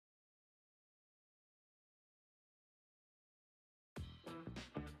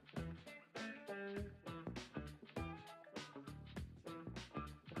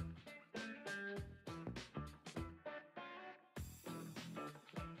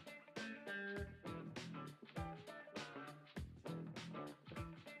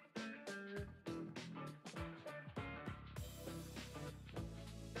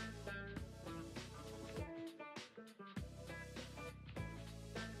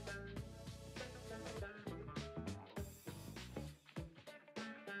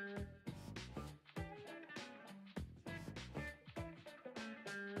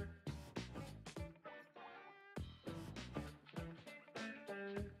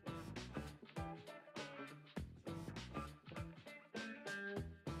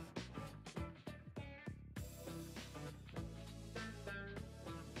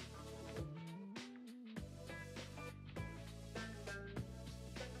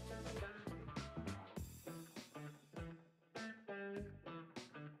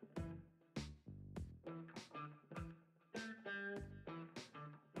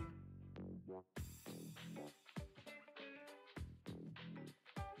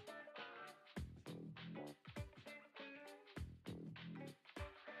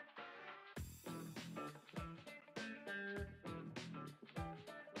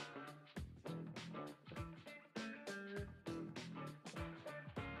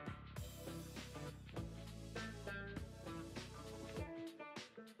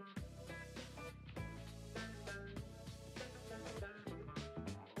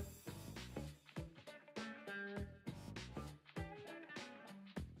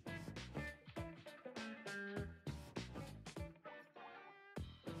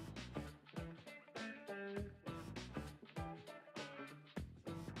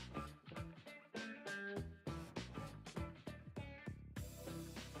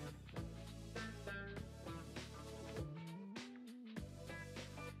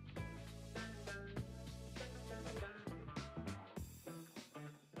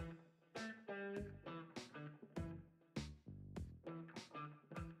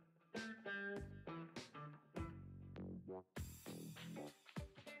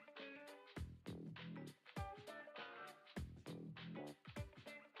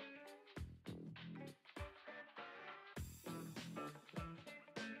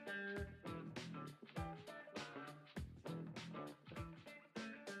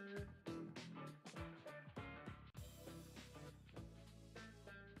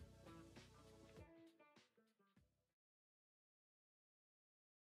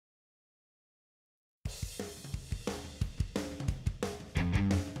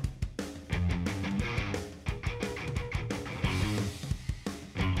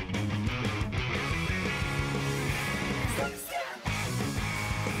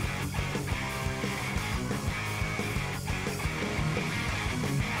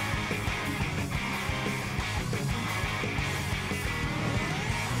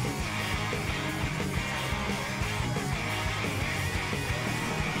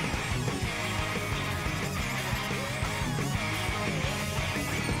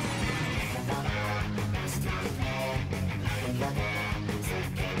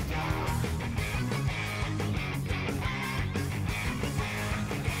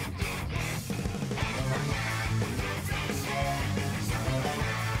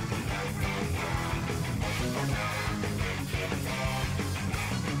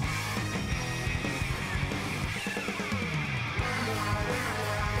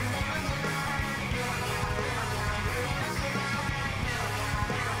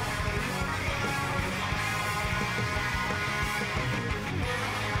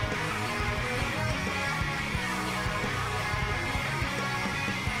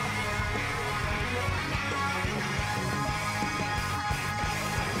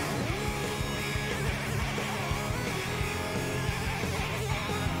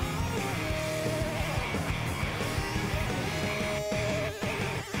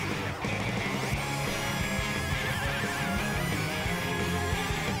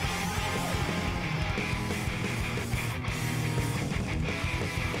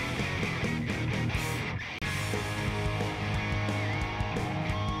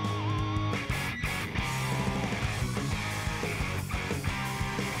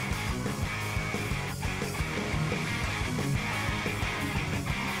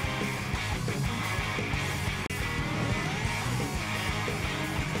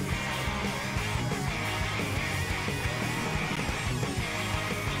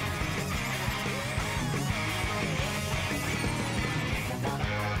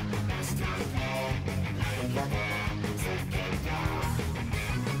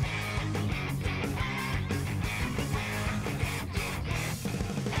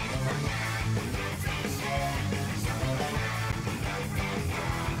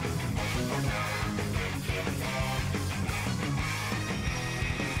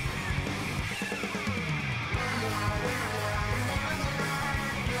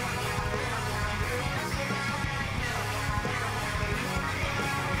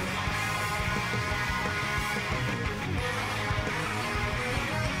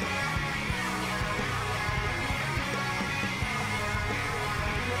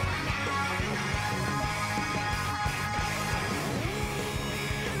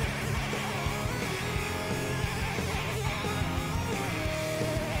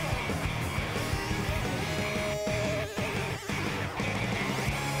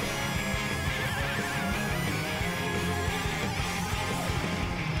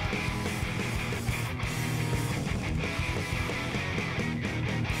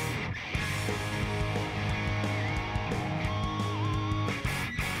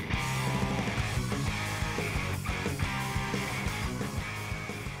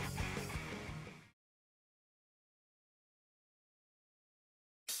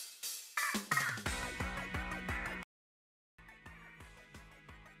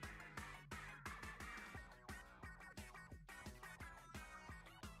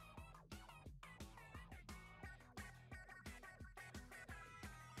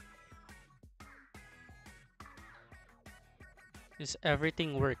Is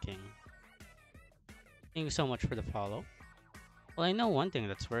everything working? Thank you so much for the follow. Well, I know one thing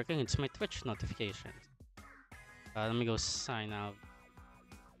that's working. It's my Twitch notifications. Let me go sign out.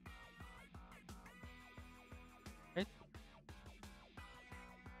 Right?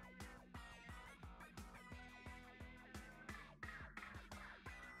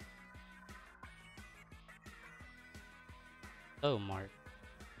 Oh, Mark.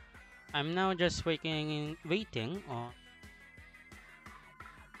 I'm now just waiting on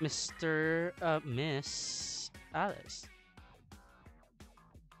Miss Alice.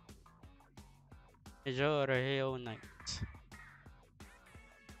 Medyo Heyonight.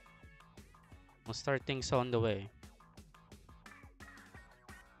 We'll start things on the way.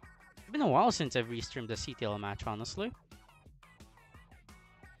 It's been a while since I've restreamed the CTL match, honestly.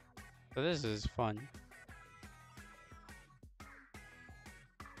 So this is fun.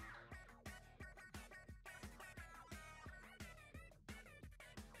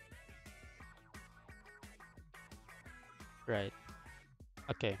 Right.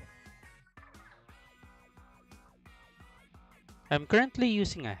 Okay. I'm currently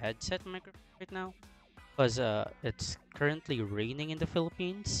using a headset microphone right now because it's currently raining in the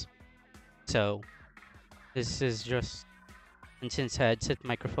Philippines. So this is just, and since headset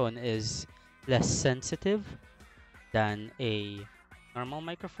microphone is less sensitive than a normal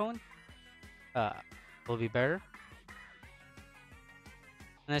microphone, uh, will be better.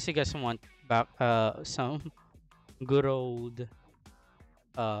 Unless you guys want back some good old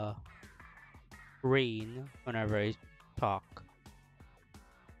uh rain whenever I talk.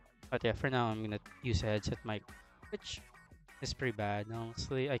 But yeah, for now I'm gonna use a headset mic, which is pretty bad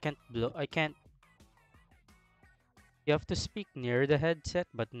honestly. I can't blow. I can't. You have to speak near the headset,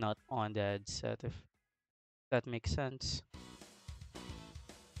 but not on the headset. If that makes sense.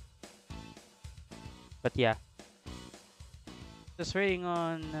 But yeah, just waiting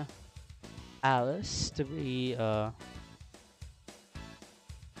on Alice to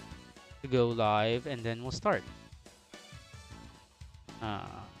go live, and then we'll start. Uh,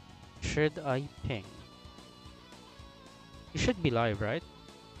 should I ping? You should be live, right?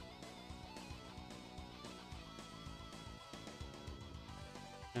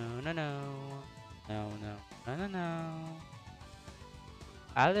 No, no, no, no, no, no, no, no.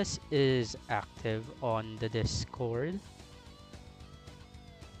 Alice is active on the Discord.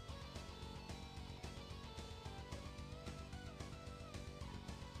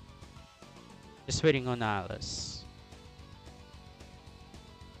 Just waiting on Alice.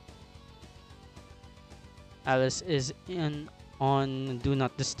 Alice is in on do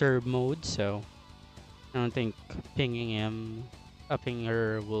not disturb mode, so I don't think pinging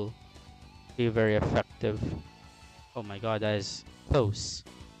her will be very effective. Oh my god, that is close.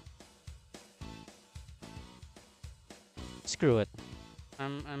 Screw it.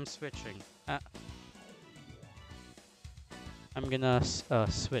 I'm switching. I'm gonna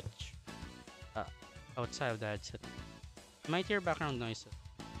switch uh, outside of the headset. You might hear background noises.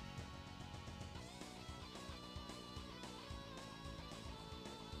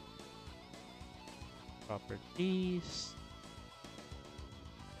 Properties.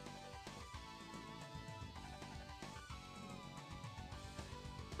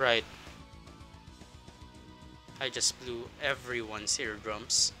 Right. I just blew everyone's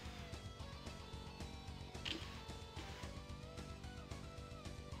eardrums.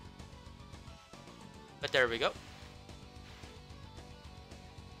 But there we go.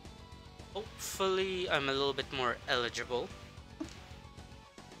 Hopefully I'm a little bit more eligible.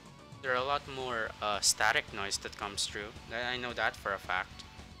 There are a lot more static noise that comes through. I know that for a fact.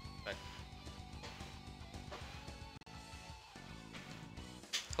 But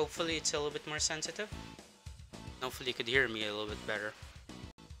hopefully it's a little bit more sensitive. Hopefully you could hear me a little bit better.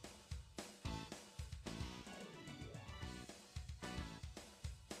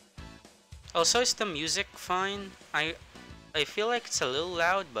 Also, is the music fine? I feel like it's a little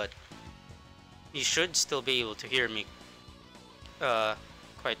loud, but you should still be able to hear me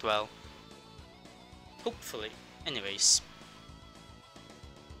quite well. Hopefully. Anyways.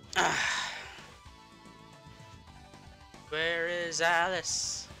 Where is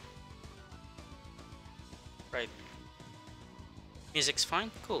Alice? Right. Music's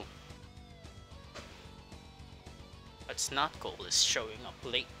fine? Cool. What's not cool is showing up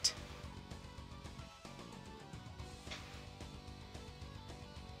late.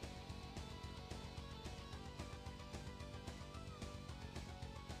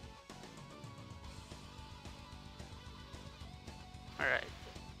 Alright.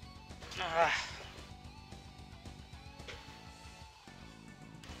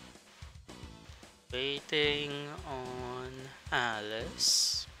 Waiting on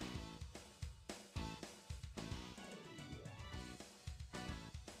Alice.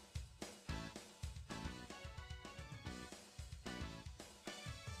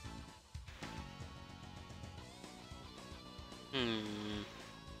 Hmm.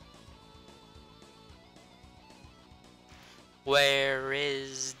 Where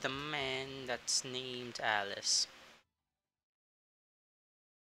is the man that's named Alice?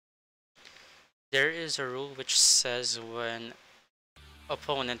 There is a rule which says when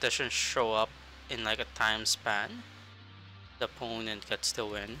opponent doesn't show up in like a time span, the opponent gets the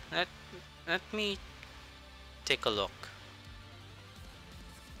win. Let me take a look.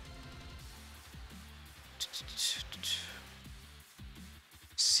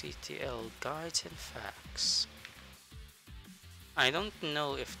 CTL guides and facts. I don't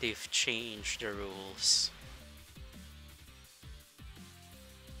know if they've changed the rules.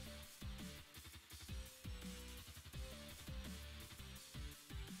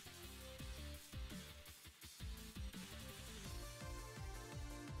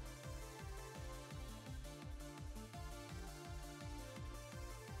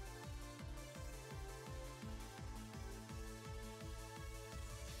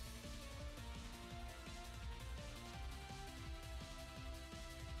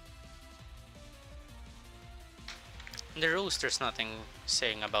 In the rules, there's nothing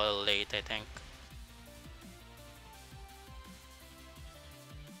saying about late, I think.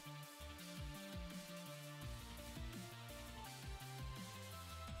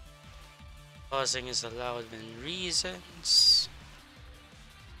 Pausing is allowed when reasons.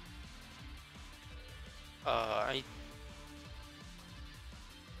 I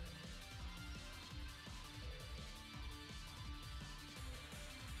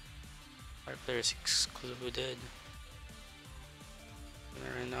our players excluded.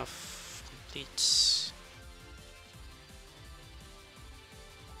 Fair enough. Completes.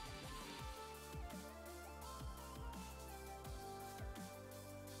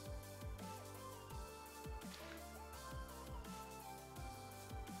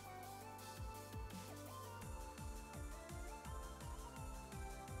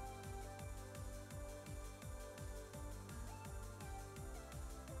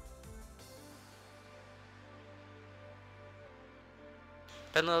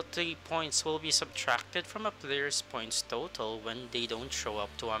 Penalty points will be subtracted from a player's points total when they don't show up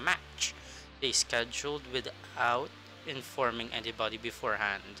to a match they scheduled without informing anybody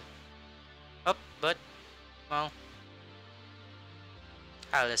beforehand. Up, but, well,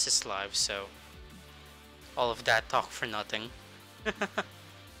 Alice is live, so all of that talk for nothing.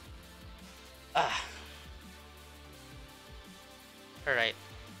 Ah, alright.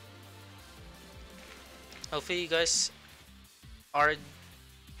 Hopefully you guys are...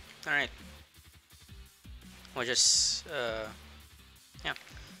 Alright. We'll just, yeah.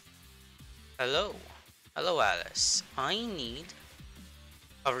 Hello. Hello, Alice. I need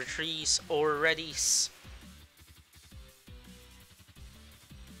cover trees or readies.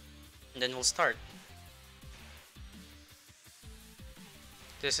 And then we'll start.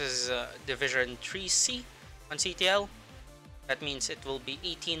 This is Division 3C on CTL. That means it will be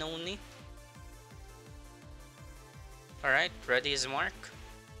 18 only. Alright, ready is mark.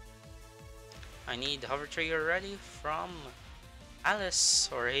 I need hover tree already from Alice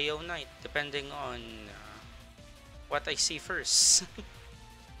or Heyonight, depending on what I see first.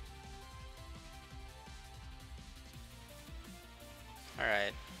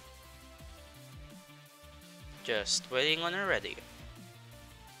 Alright. Just waiting on her ready.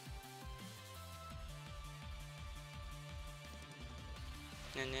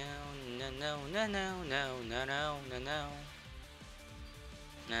 No, no, no, no, no, no, no, no, no, no.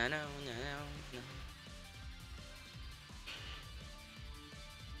 No, no, no, no.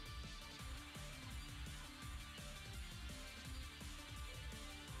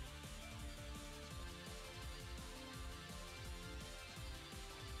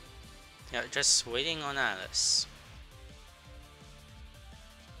 Yeah, just waiting on Alice.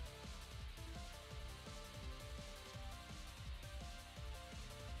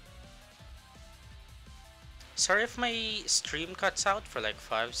 Sorry if my stream cuts out for like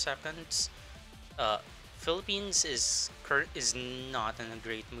 5 seconds. Uh, Philippines is not in a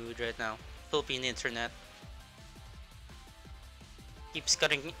great mood right now. Philippine internet keeps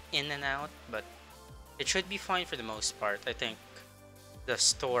cutting in and out, but it should be fine for the most part. I think the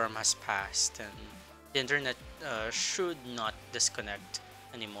storm has passed and the internet should not disconnect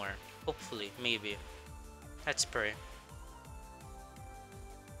anymore. Hopefully, maybe. Let's pray.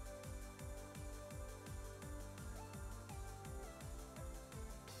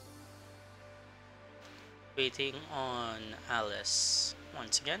 Waiting on Alice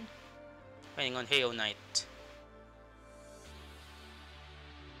once again. Waiting on Heyonight.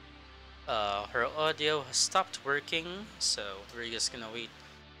 Her audio has stopped working, so we're just gonna wait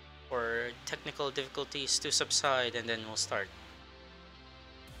for technical difficulties to subside and then we'll start.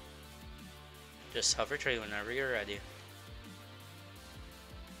 Just hover tray whenever you're ready.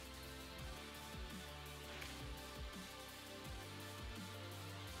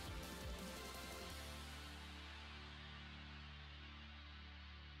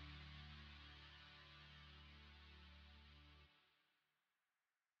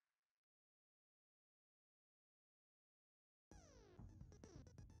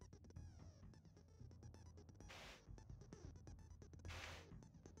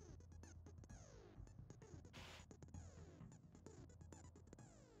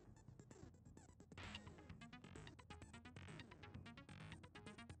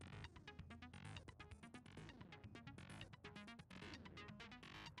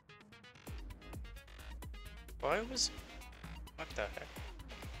 Why was... what the heck?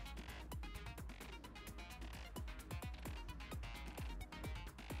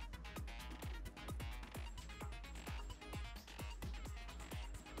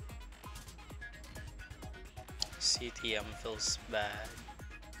 CTM feels bad.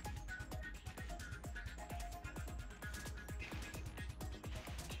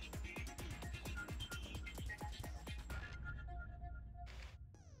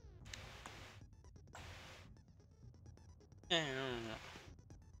 Yeah, I don't know.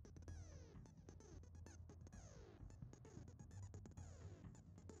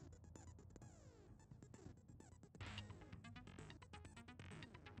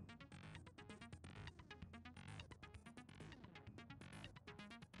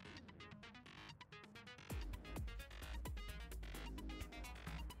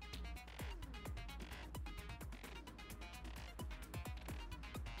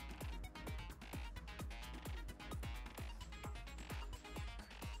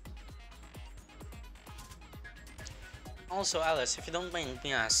 Also, Alice, if you don't mind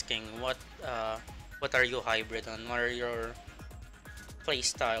me asking, what are you hybrid on? What are your play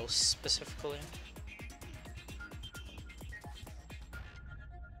styles specifically?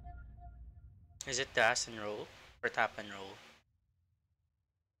 Is it dash and roll or tap and roll?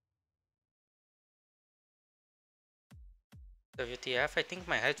 WTF? I think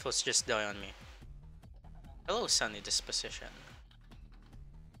my headphones just die on me. Hello, sunny disposition.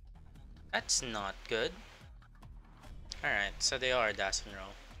 That's not good. Alright, so they are dash and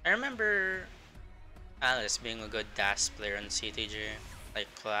roll. I remember Alice being a good dash player on CTG like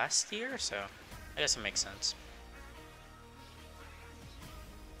last year, so I guess it makes sense.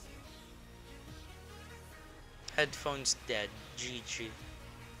 Headphones dead. GG.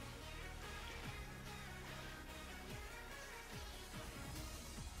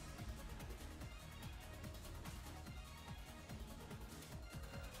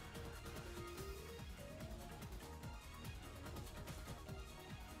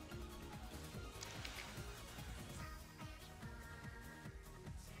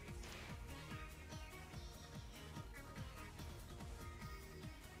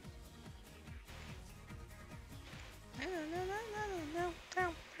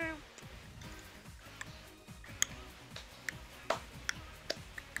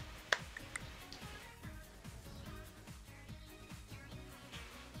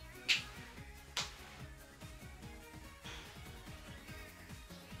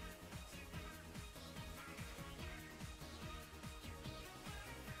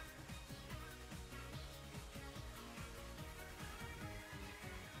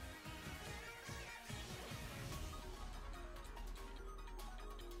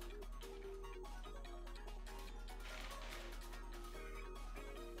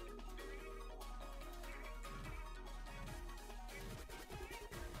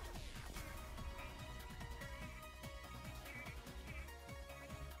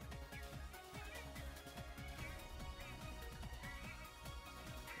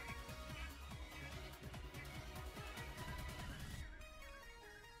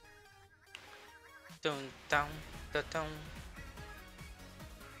 Dun dun dun dun.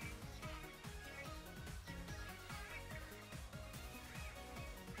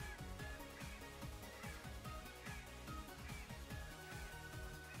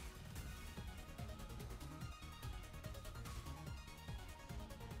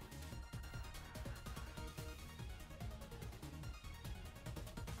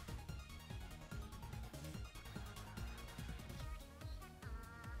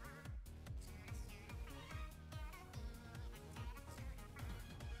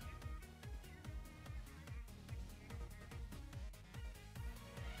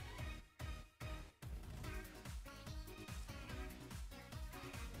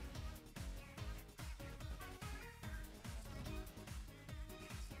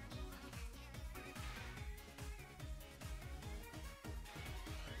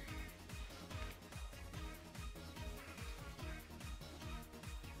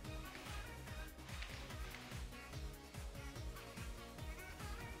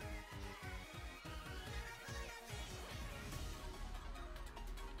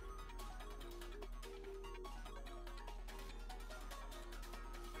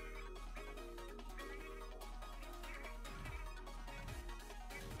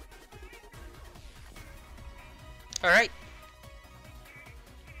 Alright,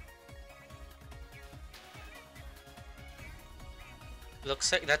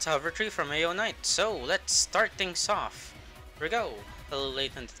 looks like that's hover tree from Heyonight. So let's start things off. Here we go. A little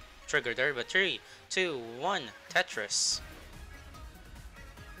late on the trigger there, but 3, 2, 1, Tetris.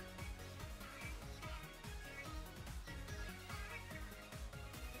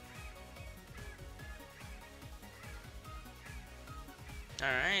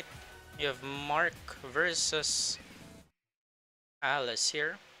 Alright, you have Mark versus Alice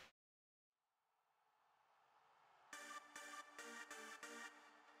here.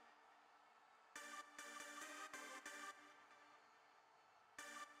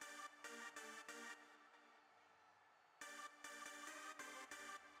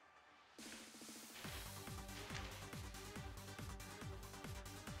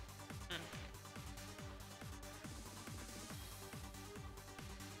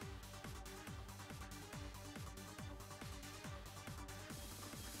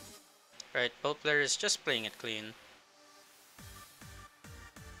 Right, both players just playing it clean.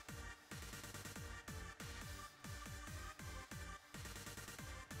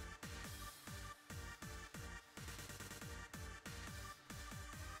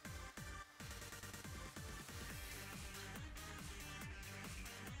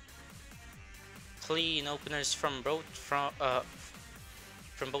 Clean openers from both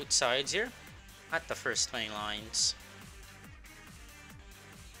sides here at the first 20 lines.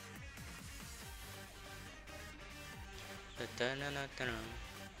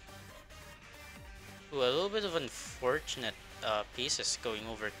 Ooh, a little bit of unfortunate pieces going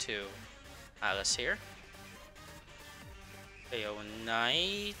over to Alice here.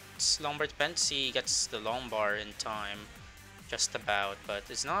 Knight's Lombard depends. He gets the long bar in time, just about, but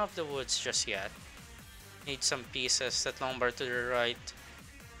it's not off the woods just yet. Need some pieces. That long bar to the right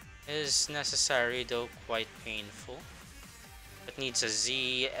is necessary, though quite painful. It needs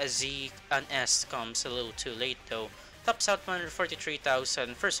an S comes a little too late though. Tops out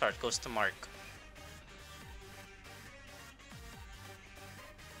 143,000. First heart goes to Mark.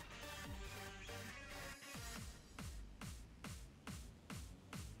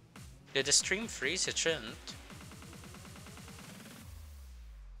 Did the stream freeze? It shouldn't.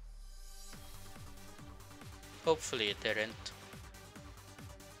 Hopefully it didn't.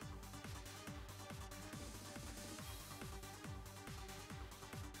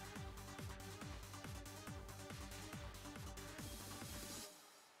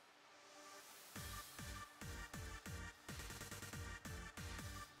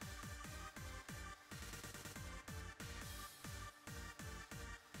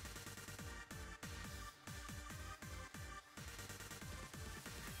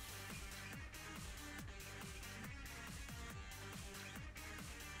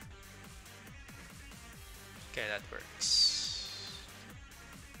 Okay, that works.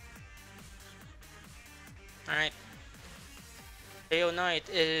 Alright. Heyonight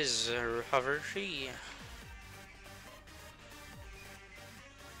is hover tree.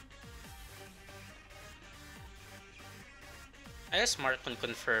 I guess Mark can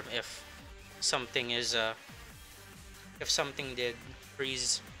confirm if something is if something did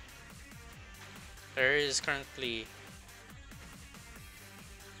freeze. There is currently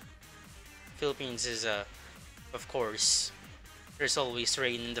Philippines is of course there's always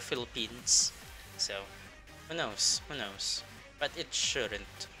rain in the Philippines. So who knows? Who knows? But it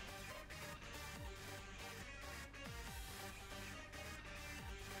shouldn't.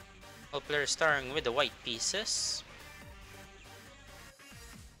 All players starting with the white pieces.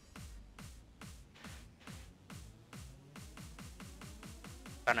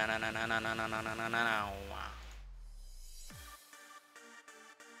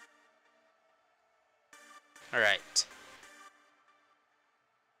 Alright.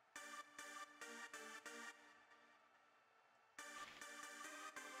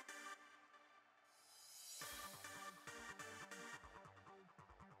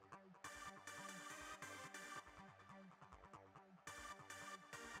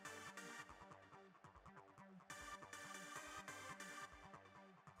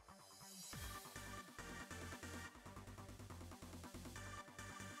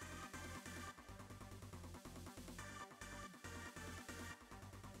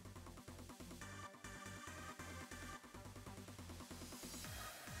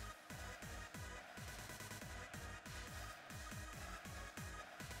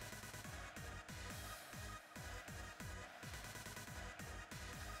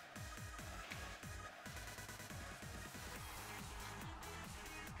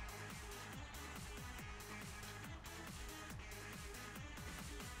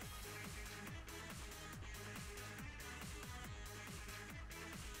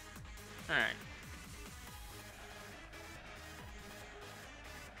 Alright.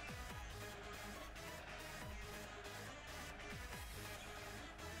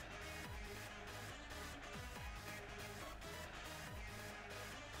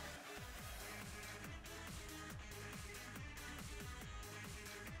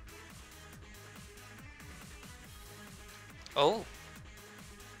 Oh.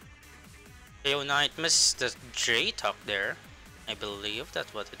 Heyonight missed the J top there. I believe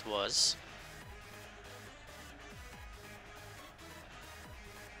that's what it was.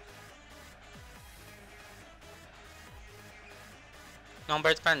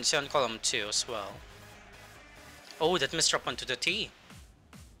 Number dependency on column 2 as well. Oh, that misdrop onto the T.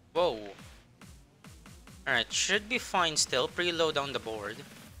 Whoa. Alright, should be fine still. Preload on the board.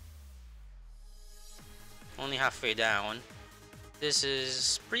 Only halfway down. This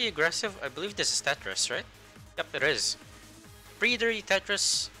is pretty aggressive. I believe this is Tetris, right? Yep, it is. Pre-dirty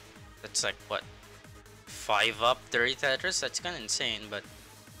Tetris. That's like, what? 5 up dirty Tetris? That's kinda insane, but...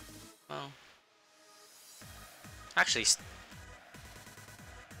 well... actually...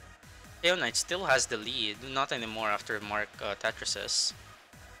 Heyonight still has the lead. Not anymore after Mark Tetrises.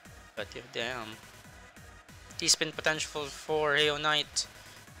 But yeah, damn. T-spin potential for Heyonight.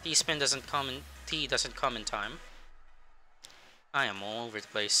 T-spin doesn't come in... T doesn't come in time. I am all over the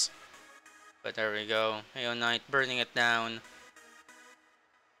place. But there we go. Heyonight burning it down.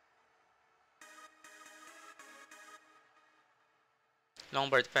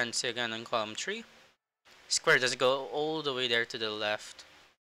 Longbar dependency again on column 3. Square doesn't go all the way there to the left.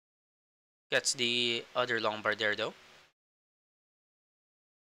 Gets the other longbar there though.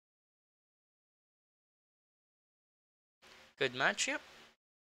 Good match, yep.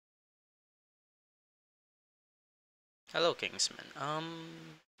 Hello, Kingsman.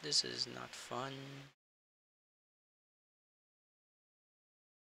 This is not fun.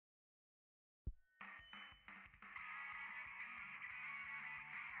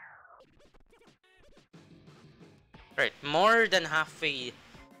 Right, more than halfway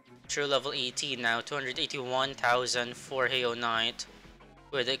through level 18 now. 281,000 for Heyonight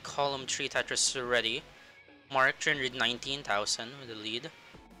with a column 3 Tetris ready. Mark 319,000 with the lead.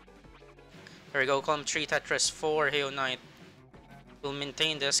 There we go, column 3 Tetris for Heyonight. Will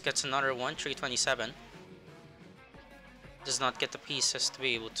maintain this, gets another one, 327. Does not get the pieces to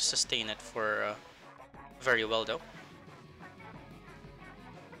be able to sustain it for very well though.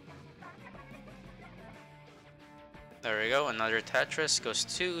 There we go, another Tetris goes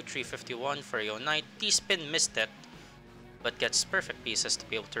to 351 for Heyonight. T-spin missed it, but gets perfect pieces to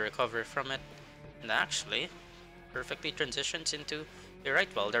be able to recover from it. And actually, perfectly transitions into the right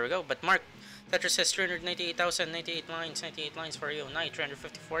well. There we go, but Mark Tetris has 398,000, 98 lines for Heyonight,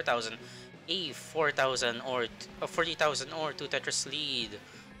 354,000, a 4,000 or 40,000 or 2 Tetris lead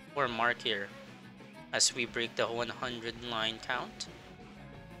for Mark here as we break the 100 line count.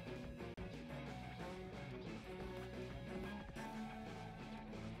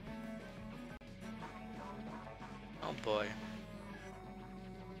 Oh boy.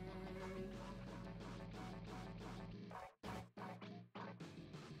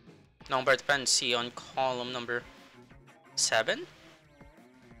 Number dependency on column number 7?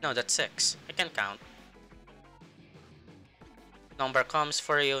 No, that's 6. I can count. Number comes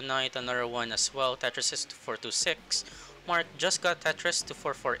for Heyonight, another one as well. Tetris is 2426. Mark just got Tetris to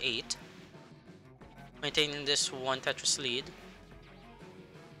 448. Maintaining this one Tetris lead.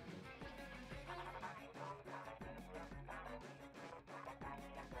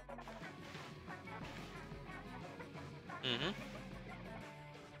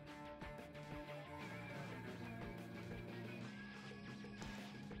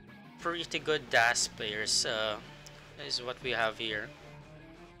 Pretty good DAS players is what we have here.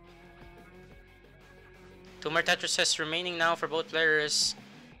 2 more Tetrises remaining now for both players.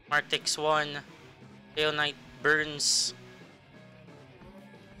 Mark takes one. Heyonight burns.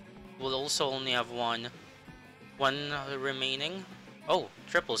 Will also only have one. One remaining. Oh,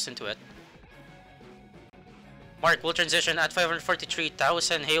 triples into it. Mark will transition at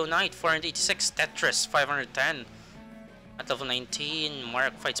 543,000. Heyonight 486. Tetris 510. At level 19,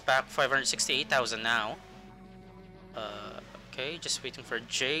 Mark fights back 568,000 now. Okay, just waiting for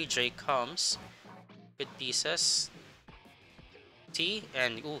J. J comes. Good pieces. T,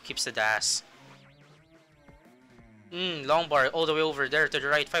 and ooh, keeps the DAS. Long bar all the way over there to the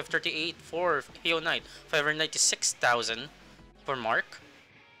right. 538 for Heyonight. 596,000 for Mark.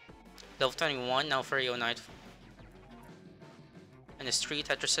 Level 21 now for Heyonight. And his 3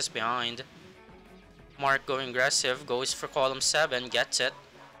 Tetrises behind. Mark going aggressive, goes for column 7, gets it.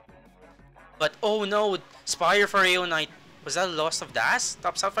 But oh no, Spire for Heyonight. Was that a loss of DAS?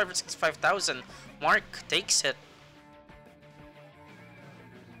 Tops out 565,000. Mark takes it.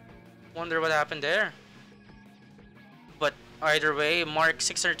 Wonder what happened there. But either way, Mark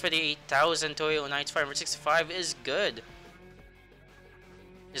 628,000 to Heyonight 565 is good.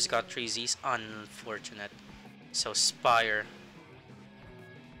 Just got 3 Z's. Unfortunate. So Spire.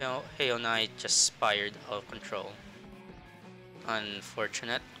 You know, Heyonight just spired out of control.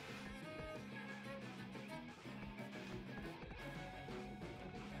 Unfortunate.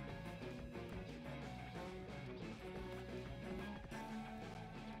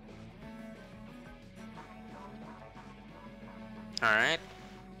 Alright.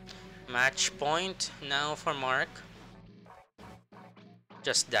 Match point now for Mark.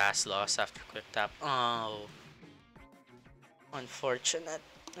 Just dash loss after quick tap. Oh. Unfortunate.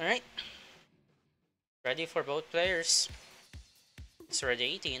 Alright. Ready for both players. It's already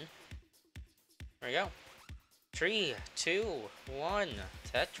 18. There we go. 3, 2, 1.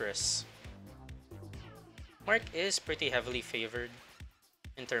 Tetris. Mark is pretty heavily favored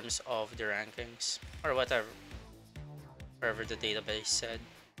in terms of the rankings. Or whatever. Wherever the database said.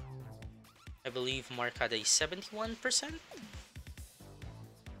 I believe Mark had a 71%?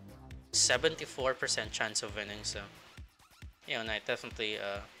 74% chance of winning, so Heyonight definitely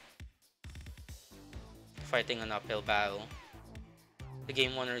fighting an uphill battle. The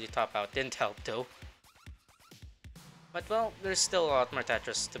game 1 early top out didn't help though. But well, there's still a lot more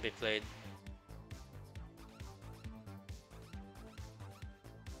Tetris to be played.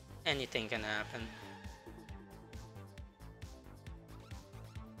 Anything can happen.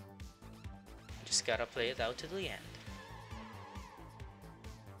 Just gotta play it out to the end.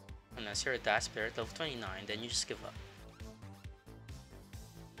 Unless you're a DAS player at level 29, then you just give up.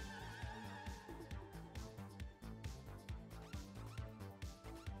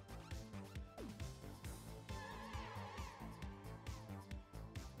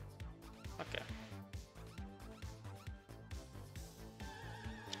 Okay.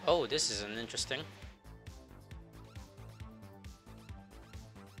 Oh, this is an interesting.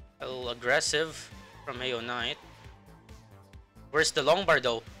 A little aggressive from Heyonight. Where's the long bar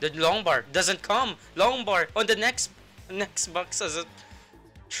though? The long bar doesn't come. Long bar on the next box as a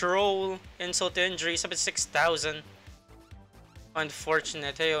troll. Insult to injury. 76,000.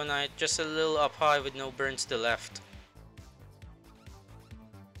 Unfortunate. Heyonight just a little up high with no burns to the left.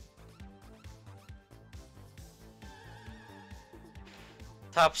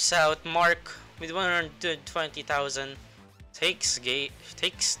 Tops out Mark with 120,000. Takes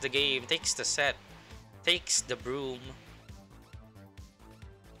the game, takes the set, takes the broom.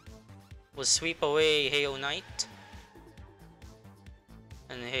 Will sweep away Heyonight.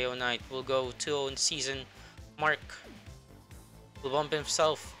 And Heyonight will go 2-0 in season. Mark will bump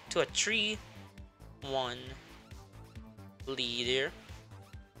himself to a 3-1 lead here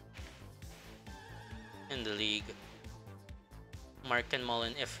in the league. Mark can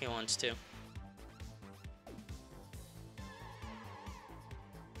Mullen if he wants to.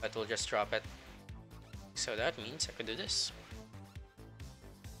 But we'll just drop it. So that means I could do this.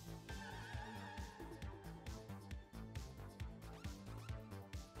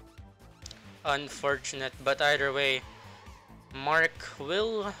 Unfortunate, but either way, Mark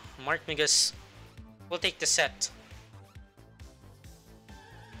Migas will take the set.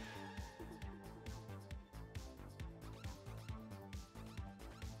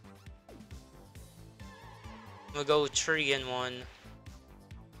 We'll go 3-1.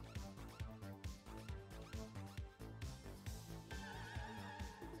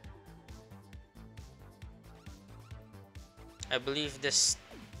 I believe this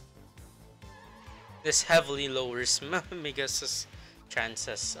heavily lowers Migas'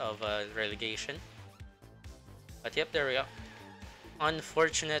 chances of relegation. But yep, there we go.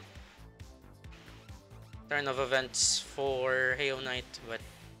 Unfortunate turn of events for Heyonight, but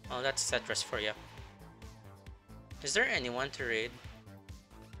well, that's Tetris for you. Is there anyone to raid?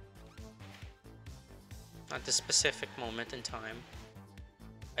 At this specific moment in time.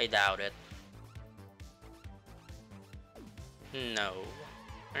 I doubt it. No.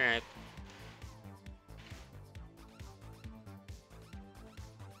 Alright.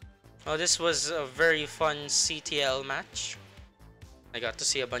 Well, this was a very fun CTL match. I got to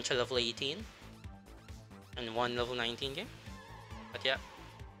see a bunch of level 18 and one level 19 game. But yeah.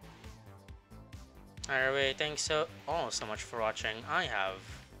 Anyway, thanks so much for watching.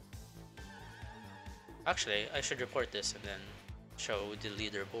 Actually, I should report this and then show the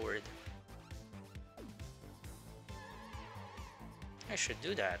leaderboard. I should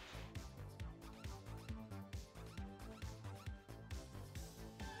do that.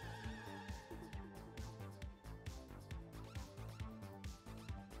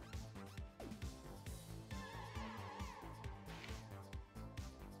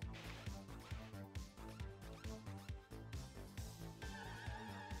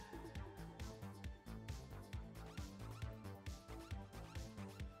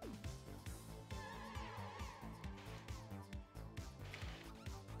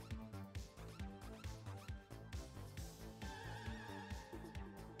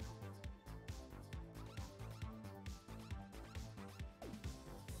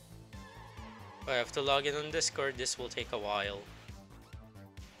 I have to log in on Discord. This will take a while.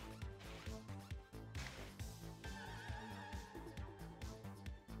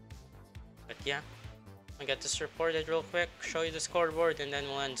 But yeah, I'll get this reported real quick, show you the scoreboard, and then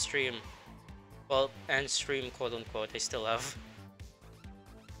we'll end stream. Well, end stream, quote unquote.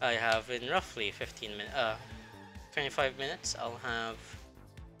 I have in roughly 25 minutes, I'll have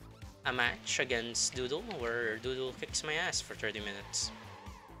a match against Doodle, where Doodle kicks my ass for 30 minutes.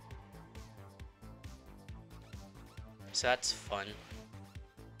 So that's fun.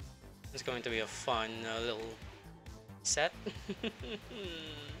 It's going to be a fun little set.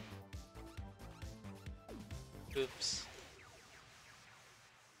 Oops.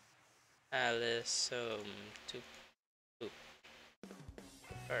 Alice,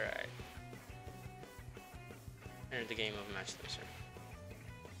 alright. Enter the game of Match Loser.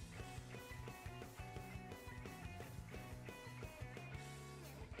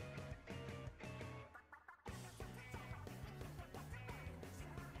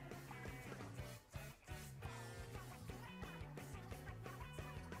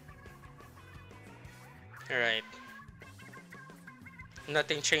 Alright.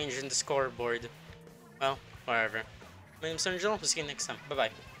 Nothing changed in the scoreboard. Well, whatever. My name's Angel. We'll see you next time. Bye bye.